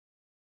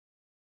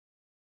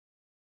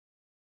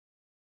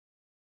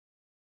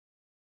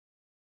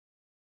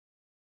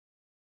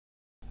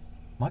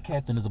My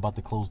captain is about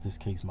to close this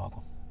case,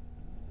 Malcolm.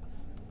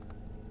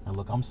 Now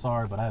look, I'm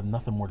sorry, but I have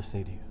nothing more to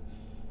say to you.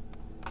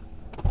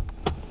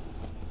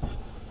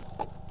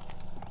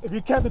 If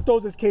your captain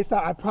throws this case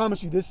out, I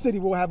promise you, this city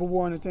will have a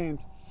war on its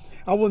hands.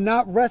 I will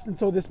not rest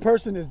until this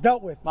person is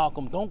dealt with.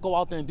 Malcolm, don't go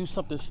out there and do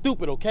something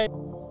stupid, okay?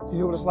 You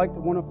know what it's like to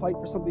want to fight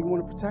for something you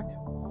want to protect?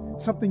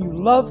 Something you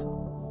love?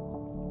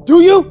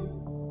 Do you?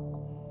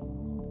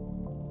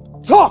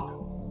 Talk!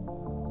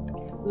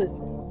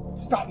 Listen.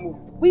 Stop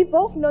moving. We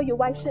both know your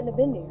wife shouldn't have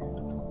been there.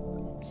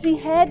 She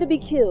had to be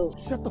killed.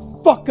 Shut the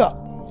fuck up.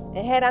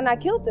 And had I not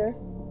killed her,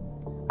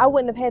 I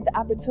wouldn't have had the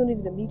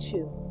opportunity to meet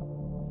you.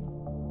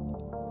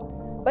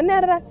 But now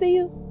that I see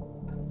you,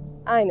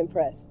 I ain't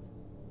impressed.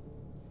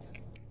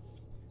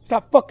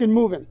 Stop fucking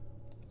moving.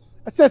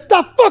 I said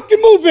stop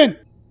fucking moving!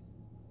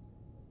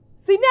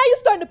 See, now you're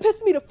starting to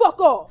piss me the fuck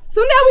off.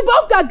 So now we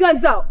both got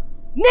guns out.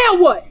 Now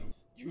what?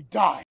 You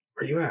die.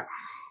 Where you at?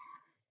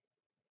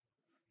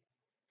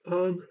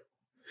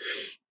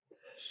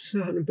 Just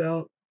out and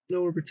about.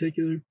 Nowhere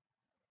particular.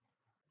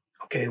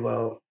 Okay,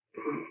 well,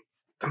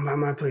 come by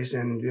my place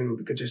and then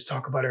we could just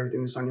talk about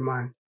everything that's on your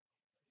mind.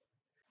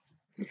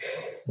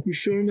 You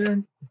sure,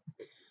 man?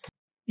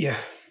 Yeah,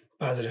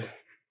 positive.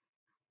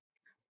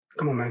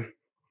 Come on, man.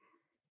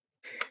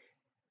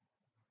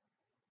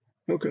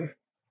 Okay.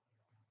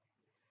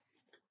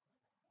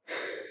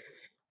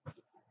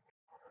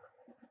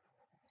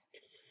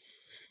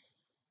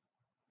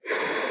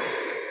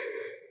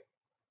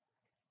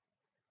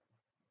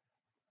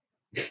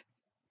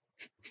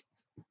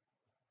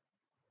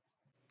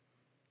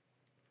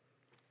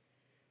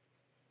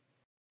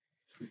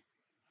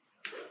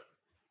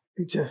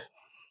 Hey, Jeff.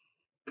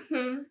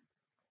 I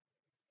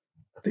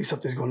think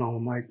something's going on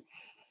with Mike.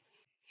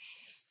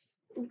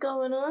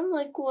 Going on?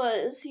 Like what?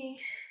 Is he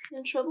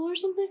in trouble or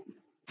something?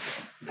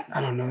 I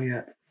don't know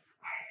yet.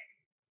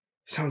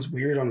 Sounds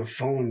weird on the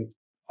phone.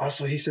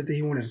 Also, he said that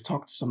he wanted to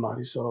talk to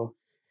somebody, so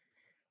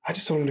I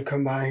just told him to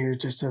come by here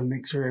just to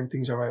make sure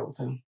everything's all right with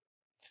him.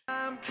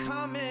 I'm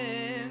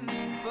coming,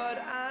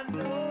 but I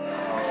know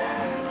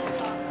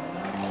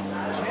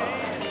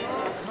change is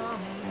gonna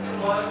come.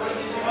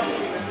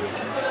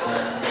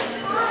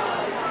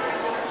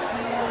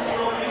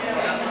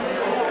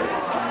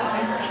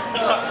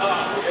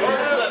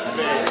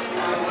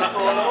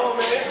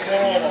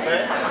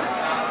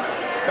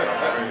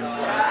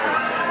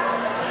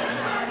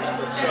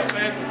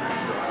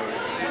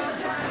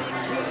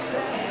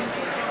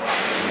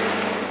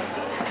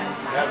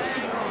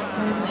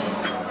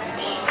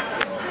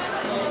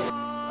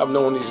 I've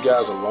known these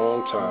guys a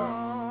long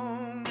time.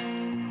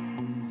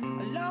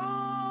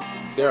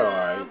 They're all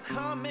right.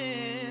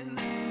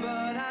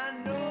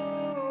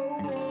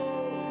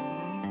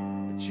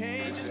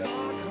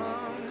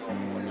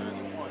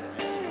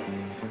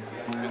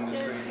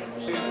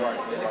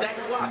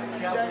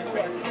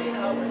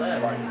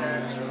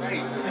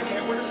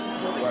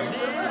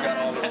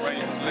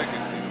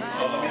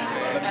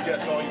 Let me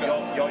guess,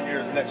 y'all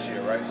years next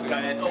year, right? So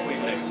it's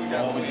always next year.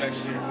 Always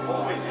next year.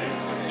 Always next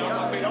year.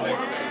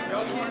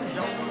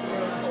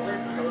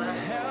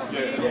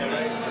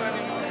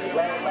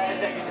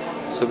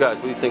 So guys,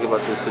 what do you think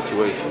about this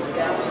situation?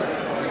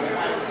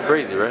 It's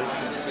crazy, right?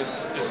 It's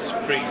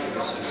crazy.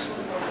 It's just,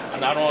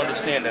 and I don't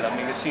understand that. I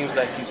mean, it seems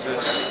like he's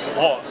just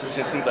lost. It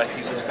just seems like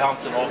he's just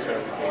bouncing off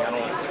everything.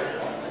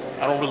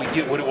 I don't really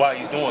get why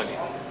he's doing it.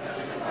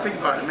 Think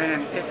about it,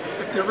 man.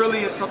 If there really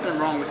is something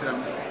wrong with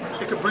him,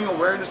 it could bring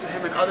awareness to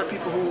him and other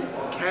people who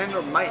can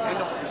or might end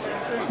up with the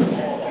same thing.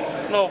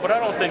 No, but I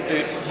don't think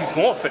that he's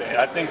going for that.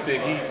 I think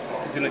that he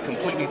is in a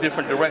completely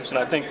different direction.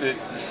 I think that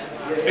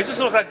it just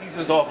looks like he's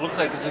just off. It looks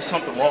like there's just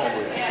something wrong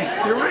with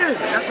him. There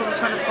is, and that's what we're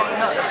trying to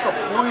find out. That's the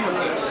point of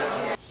this.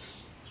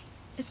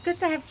 It's good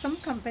to have some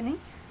company.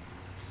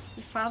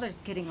 Your father's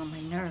getting on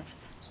my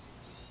nerves.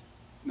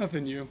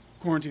 Nothing new,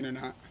 quarantine or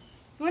not.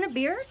 You want a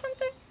beer or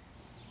something?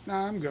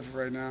 Nah, I'm good for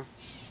right now.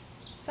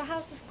 So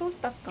how's the school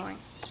stuff going?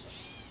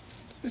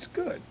 It's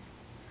good.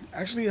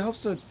 Actually, it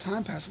helps the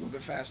time pass a little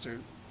bit faster,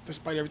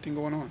 despite everything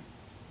going on.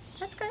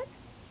 That's good.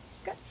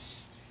 Good.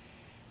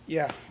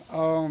 Yeah,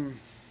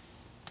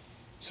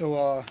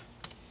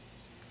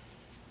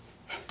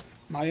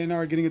 Maya and I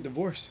are getting a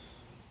divorce.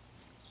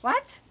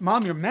 What?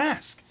 Mom, your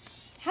mask.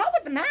 How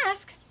about the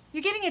mask?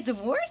 You're getting a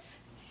divorce?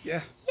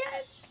 Yeah.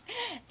 Yes.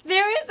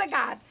 There is a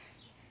God.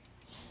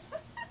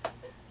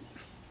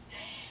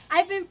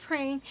 I've been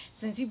praying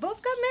since you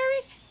both got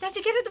married that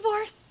you get a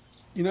divorce.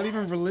 You're not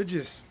even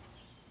religious.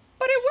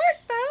 But it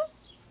worked, though.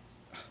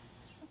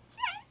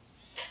 Yes.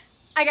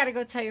 I gotta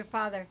go tell your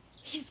father.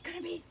 He's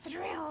gonna be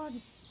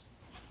thrilled.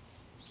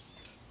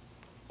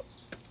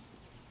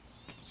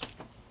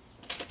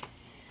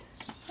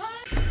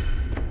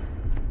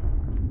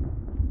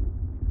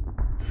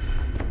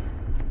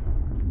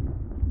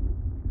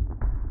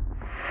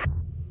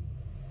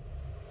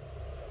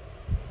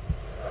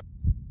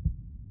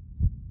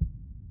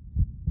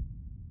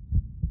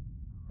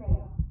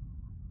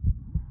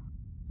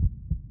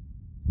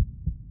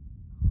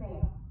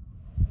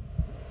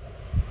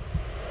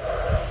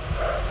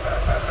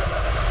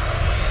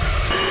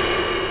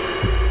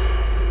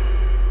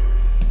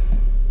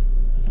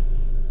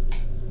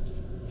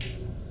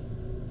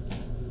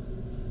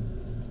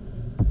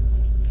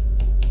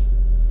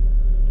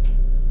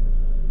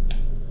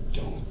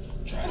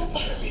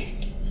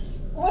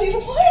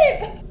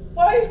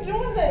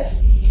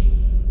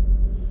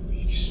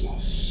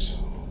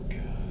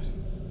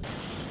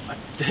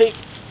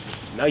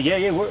 No,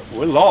 yeah,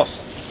 we're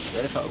lost.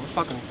 Yeah, we're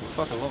fucking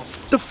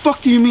lost. The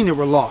fuck do you mean that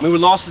we're lost? I mean, we're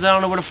lost as I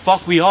don't know where the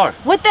fuck we are.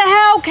 What the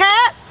hell,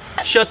 Cap?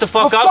 Shut the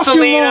fuck How up, fucking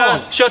Selena.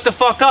 long? Shut the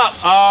fuck up.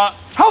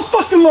 How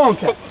fucking long,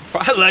 Cap?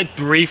 Probably like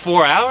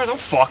 3-4 hours. I'm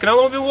fucking. How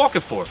long have I been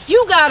walking for?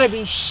 You gotta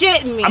be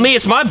shitting me. I mean,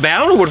 it's my bad.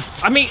 I don't know where the.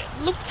 I mean,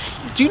 look.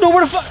 Do you know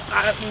where the fuck?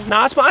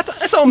 Nah, it's my.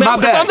 It's on me. My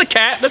bad. I'm the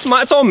cat. That's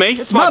my. It's on me.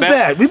 It's my, My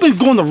bad. We've been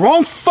going the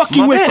wrong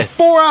fucking My way bad. for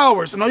 4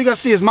 hours, and all you gotta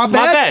see is my bad.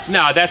 My bad.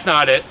 No, that's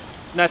not it.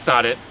 That's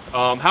not it.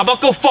 How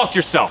about go fuck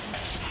yourself?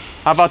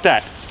 How about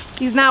that?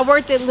 He's not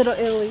worth it, little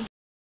Illy.